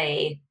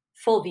a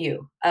full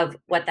view of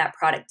what that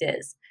product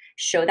is.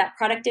 Show that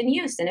product in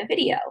use in a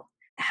video.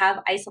 Have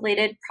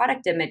isolated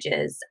product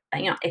images.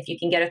 If you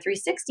can get a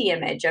 360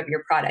 image of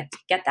your product,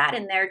 get that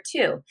in there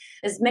too.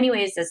 As many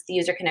ways as the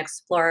user can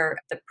explore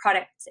the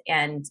product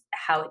and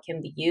how it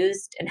can be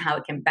used and how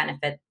it can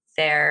benefit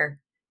their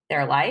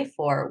life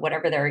or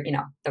whatever their,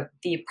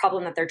 the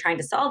problem that they're trying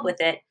to solve with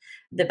it,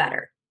 the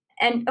better.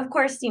 And of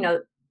course,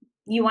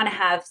 you want to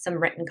have some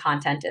written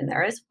content in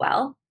there as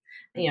well.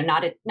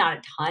 Not a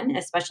ton,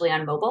 especially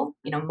on mobile.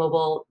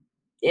 Mobile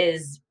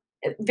is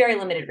very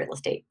limited real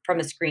estate from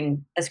a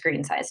screen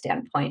size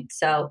standpoint.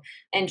 So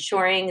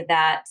ensuring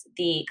that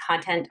the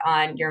content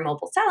on your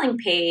mobile selling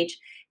page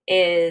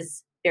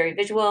is very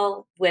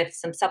visual with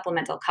some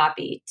supplemental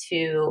copy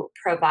to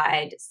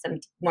provide some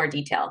more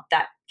detail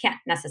that can't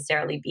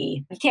necessarily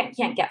be, you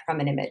can't get from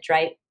an image,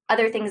 right?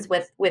 Other things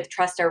with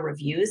trust are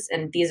reviews,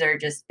 and these are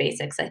just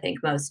basics. I think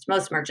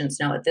most merchants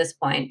know at this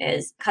point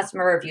is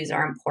customer reviews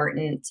are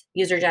important.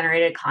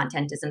 User-generated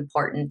content is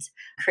important.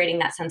 Creating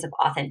that sense of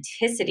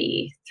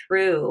authenticity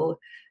through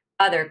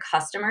other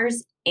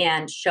customers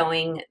and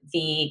showing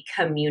the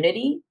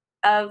community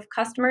of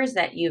customers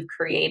that you've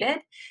created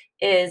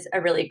is a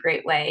really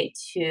great way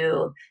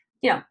to,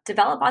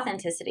 develop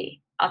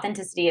authenticity.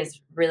 Authenticity is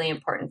really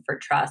important for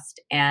trust,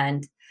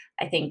 and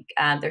I think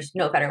there's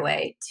no better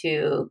way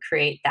to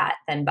create that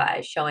than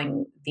by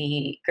showing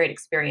the great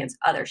experience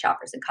other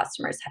shoppers and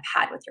customers have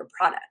had with your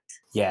product.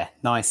 Yeah,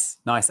 nice.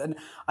 And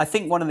I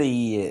think one of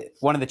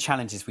the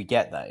challenges we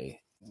get though,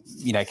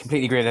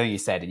 completely agree with everything you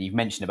said, and you've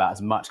mentioned about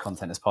as much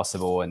content as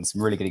possible and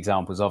some really good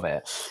examples of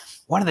it.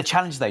 One of the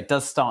challenges though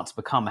does start to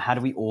become, how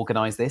do we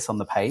organize this on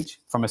the page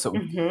from a sort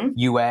of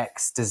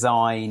UX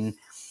design?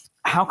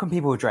 How can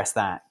people address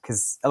that?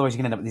 Because otherwise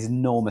you're going to end up with these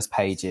enormous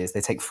pages.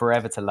 They take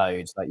forever to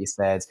load, like you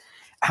said.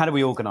 How do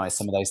we organize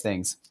some of those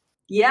things?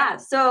 Yeah,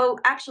 so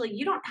actually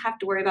you don't have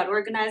to worry about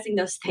organizing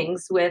those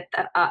things with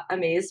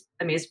Amaze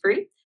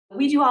Free.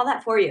 We do all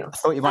that for you. I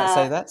thought you might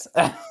say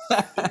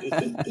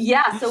that.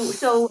 Yeah,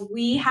 so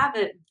we have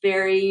a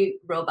very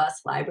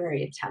robust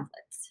library of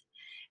templates.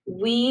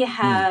 We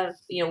have,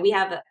 we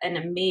have an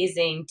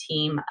amazing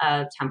team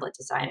of template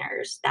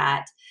designers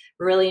that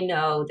really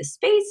know the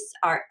space,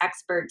 are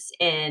experts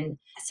in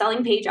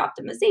selling page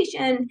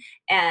optimization,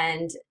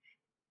 and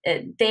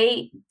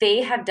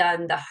they have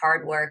done the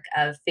hard work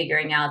of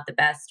figuring out the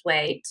best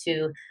way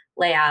to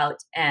lay out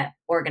and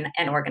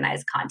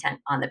organize content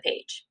on the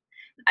page.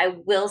 I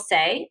will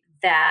say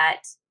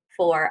that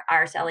for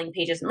our selling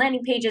pages and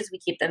landing pages, we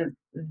keep them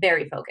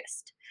very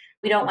focused.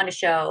 We don't want to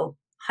show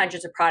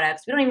hundreds of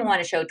products. We don't even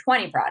want to show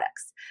 20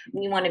 products.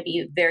 We want to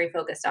be very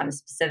focused on a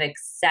specific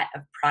set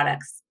of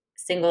products,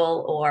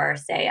 single or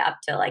say up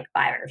to like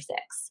 5 or 6.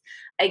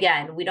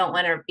 Again, we don't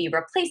want to be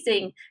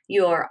replacing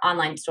your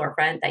online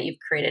storefront that you've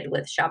created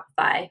with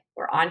Shopify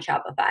or on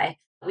Shopify.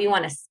 We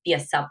want to be a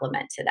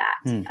supplement to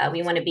that.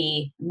 We want to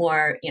be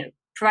more,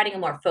 providing a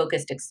more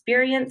focused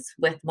experience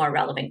with more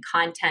relevant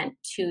content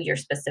to your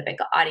specific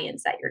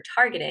audience that you're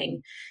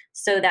targeting,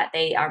 so that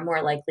they are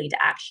more likely to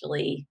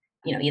actually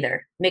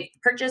either make the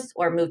purchase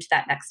or move to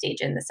that next stage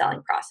in the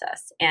selling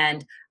process.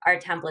 And our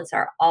templates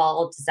are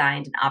all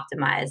designed and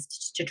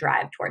optimized to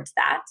drive towards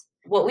that.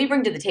 What we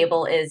bring to the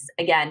table is,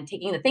 again,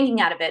 taking the thinking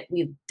out of it.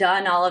 We've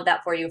done all of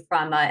that for you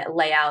from a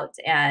layout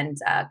and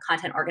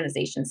content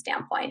organization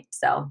standpoint.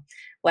 So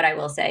what I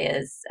will say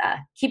is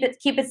keep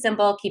it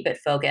simple, keep it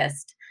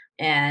focused.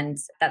 And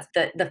that's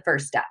the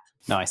first step.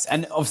 Nice.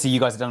 And obviously you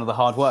guys have done all the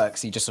hard work,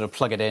 so you just sort of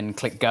plug it in,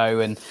 click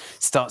go, and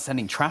start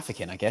sending traffic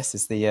in, I guess,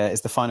 is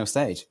the final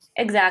stage.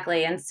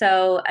 Exactly. And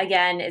so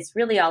again, it's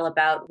really all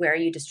about where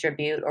you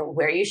distribute or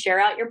where you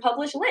share out your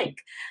published link.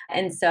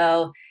 And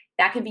so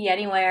that can be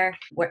anywhere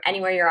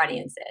your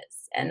audience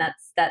is. And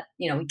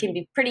we can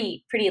be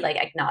pretty like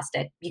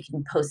agnostic. You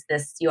can post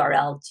this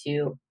URL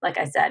to, like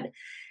I said,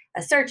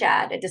 a search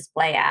ad, a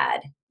display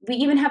ad. We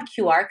even have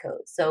QR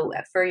codes. So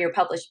for your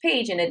published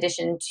page, in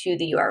addition to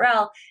the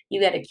URL,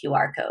 you get a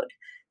QR code.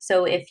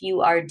 So if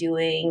you are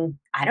doing,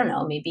 I don't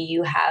know, maybe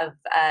you have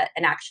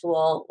an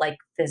actual like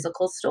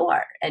physical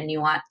store and you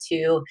want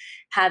to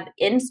have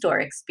in-store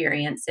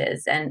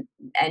experiences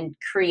and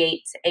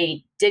create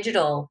a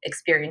digital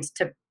experience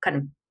to kind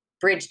of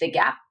bridge the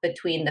gap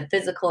between the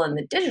physical and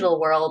the digital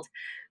world,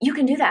 you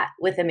can do that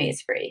with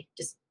Amaze Free.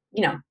 Just,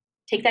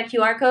 take that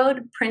QR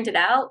code, print it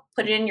out,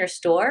 put it in your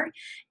store.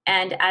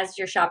 And as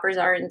your shoppers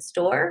are in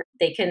store,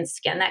 they can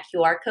scan that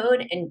QR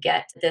code and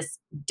get this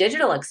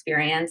digital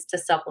experience to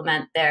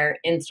supplement their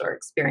in-store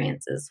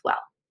experience as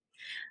well.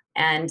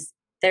 And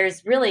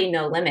there's really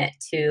no limit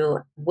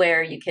to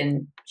where you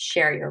can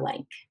share your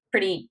link.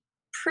 Pretty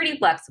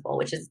flexible,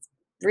 which is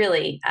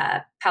really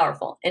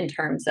powerful in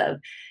terms of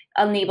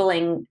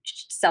enabling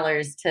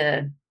sellers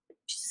to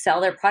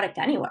sell their product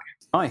anywhere.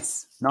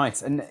 Nice.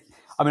 And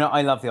I mean,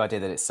 I love the idea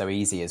that it's so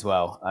easy as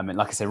well. I mean,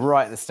 like I said,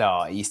 right at the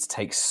start, it used to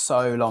take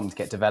so long to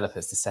get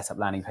developers to set up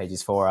landing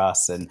pages for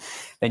us. And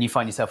then you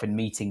find yourself in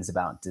meetings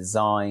about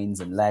designs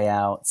and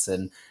layouts.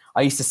 And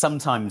I used to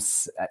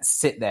sometimes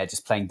sit there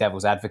just playing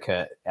devil's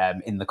advocate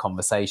in the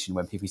conversation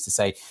when people used to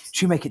say,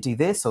 should we make it do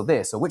this,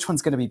 or which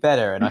one's going to be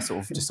better? And I sort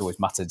of just always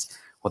muttered,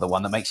 well, the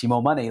one that makes you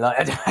more money. Like,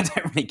 I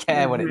don't really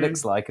care what it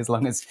looks like as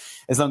long as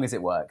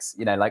it works.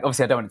 Like,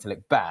 obviously I don't want it to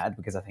look bad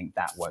because I think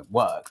that won't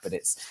work. But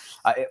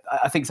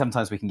I think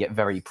sometimes we can get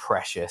very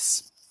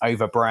precious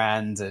over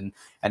brand and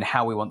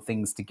how we want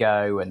things to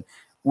go. And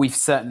we've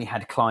certainly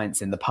had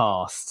clients in the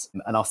past,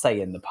 and I'll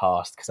say in the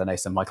past because I know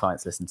some of my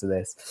clients listen to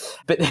this,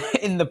 but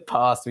in the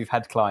past we've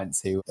had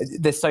clients who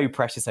they're so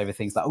precious over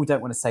things like, oh, we don't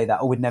want to say that,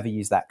 or we'd never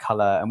use that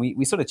color. And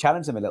we sort of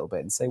challenge them a little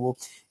bit and say, well,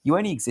 you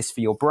only exist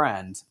for your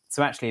brand.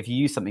 So actually, if you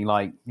use something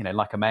like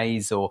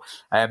Amaze or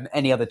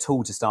any other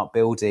tool to start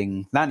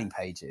building landing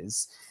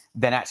pages,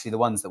 then actually the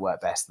ones that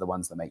work best are the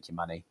ones that make you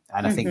money.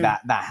 And I think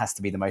that has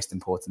to be the most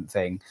important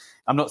thing.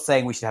 I'm not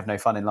saying we should have no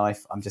fun in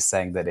life. I'm just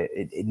saying that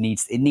it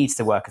needs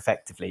to work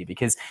effectively,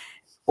 because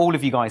all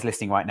of you guys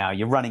listening right now,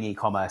 you're running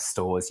e-commerce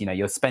stores,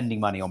 you're spending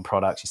money on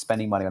products, you're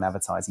spending money on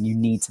advertising, you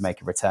need to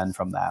make a return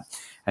from that.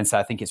 And so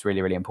I think it's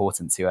really, really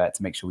important to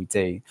make sure we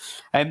do.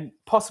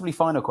 Possibly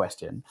final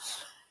question.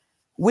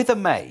 With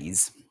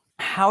Amaze,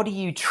 how do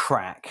you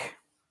track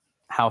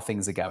how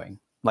things are going?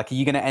 Like, are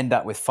you going to end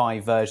up with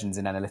 5 versions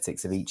in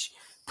analytics of each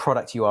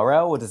product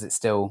URL, or does it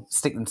still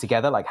stick them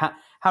together? Like,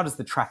 how does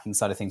the tracking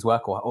side of things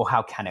work, or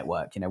how can it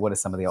work? What are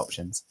some of the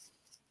options?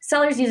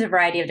 Sellers use a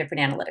variety of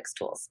different analytics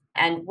tools.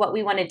 And what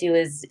we want to do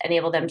is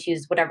enable them to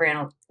use whatever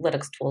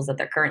analytics tools that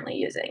they're currently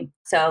using.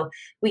 So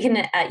you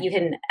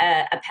can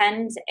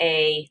append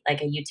a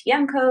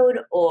UTM code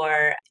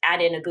or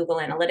add in a Google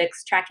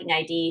Analytics tracking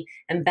ID,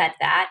 embed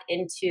that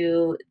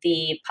into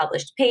the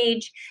published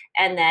page,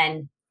 and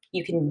then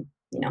you can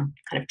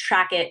kind of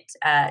track it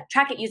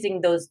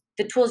using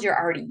the tools you're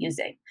already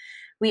using.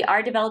 We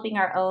are developing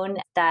our own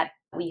that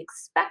we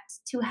expect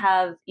to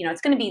have,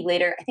 it's going to be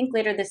later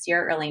this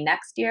year, early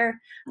next year.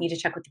 I need to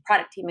check with the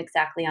product team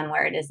exactly on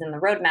where it is in the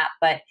roadmap,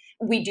 but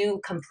we do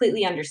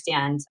completely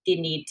understand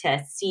the need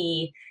to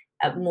see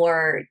a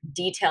more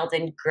detailed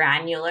and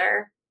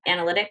granular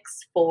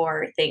analytics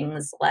for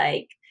things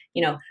like,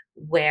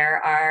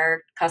 where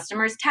are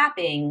customers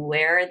tapping?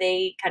 Where are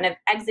they kind of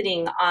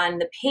exiting on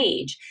the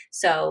page?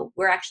 So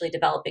we're actually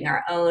developing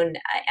our own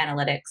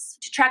analytics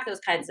to track those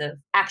kinds of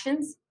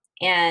actions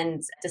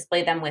and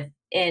display them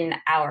within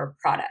our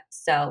product.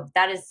 So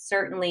that is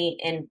certainly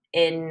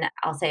in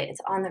I'll say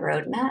it's on the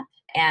roadmap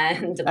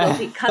and will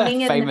be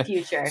coming in the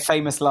future.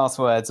 Famous last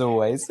words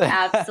always.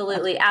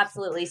 Absolutely,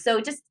 absolutely. So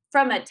just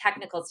from a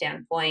technical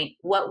standpoint,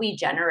 what we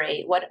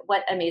generate, what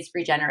Amaze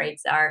Free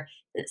generates are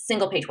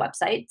single page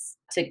websites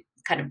to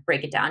kind of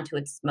break it down to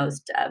its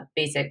most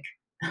basic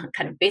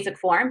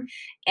form.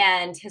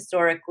 And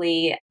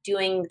historically,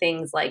 doing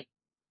things like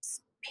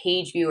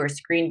page view or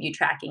screen view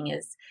tracking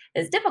is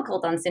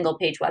difficult on single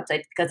page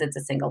websites because it's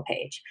a single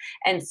page.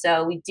 And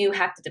so we do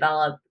have to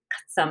develop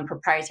some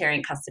proprietary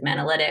and custom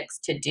analytics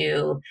to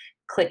do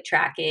click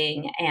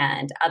tracking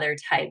and other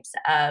types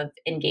of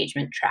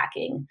engagement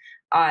tracking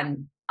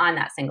on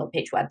that single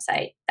page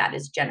website that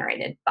is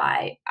generated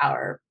by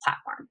our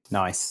platform.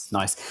 Nice.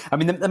 I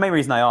mean, the main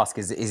reason I ask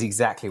is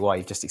exactly why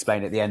you've just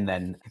explained at the end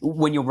then.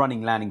 When you're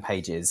running landing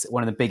pages,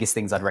 one of the biggest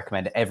things I'd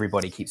recommend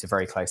everybody keeps a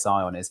very close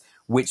eye on is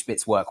which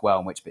bits work well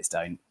and which bits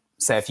don't.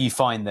 So if you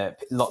find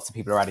that lots of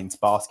people are adding to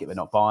basket but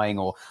not buying,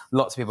 or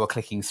lots of people are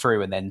clicking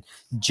through and then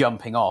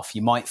jumping off,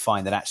 you might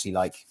find that actually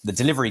like the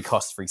delivery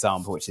cost, for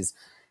example, which is,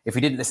 if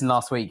we didn't listen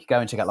last week, go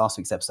and check out last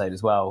week's episode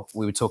as well.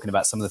 We were talking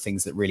about some of the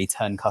things that really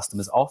turn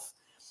customers off.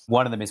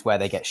 One of them is where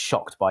they get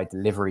shocked by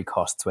delivery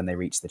costs when they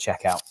reach the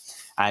checkout.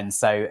 And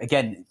so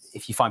again,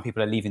 if you find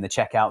people are leaving the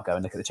checkout, go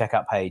and look at the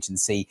checkout page and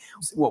see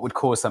what would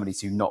cause somebody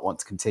to not want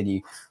to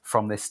continue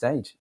from this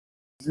stage.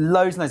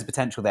 Loads and loads of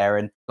potential there.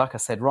 And like I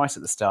said right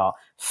at the start,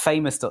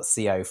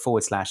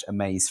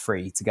 famous.co/Amaze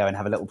free to go and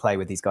have a little play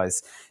with these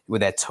guys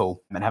with their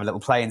tool and have a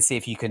little play and see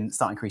if you can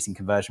start increasing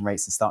conversion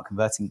rates and start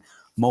converting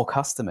more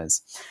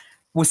customers.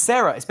 Well,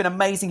 Sarah, it's been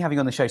amazing having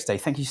you on the show today.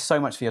 Thank you so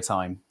much for your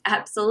time.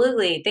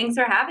 Absolutely. Thanks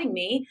for having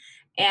me.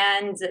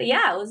 And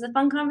yeah, it was a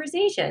fun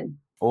conversation.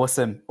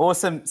 Awesome.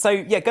 So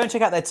yeah, go and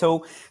check out their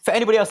tool. For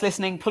anybody else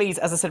listening, please,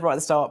 as I said right at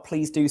the start,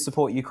 please do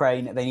support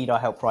Ukraine. They need our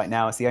help right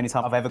now. It's the only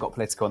time I've ever got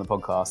political on the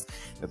podcast,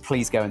 but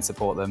please go and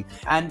support them.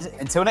 And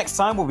until next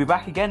time, we'll be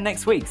back again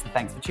next week. So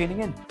thanks for tuning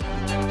in.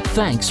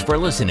 Thanks for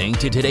listening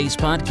to today's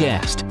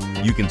podcast.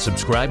 You can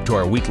subscribe to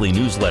our weekly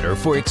newsletter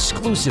for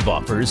exclusive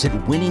offers at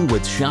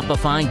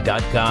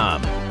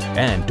winningwithshopify.com.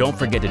 And don't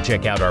forget to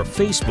check out our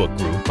Facebook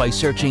group by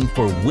searching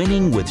for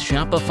Winning with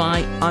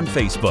Shopify on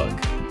Facebook.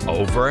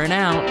 Over and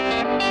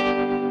out.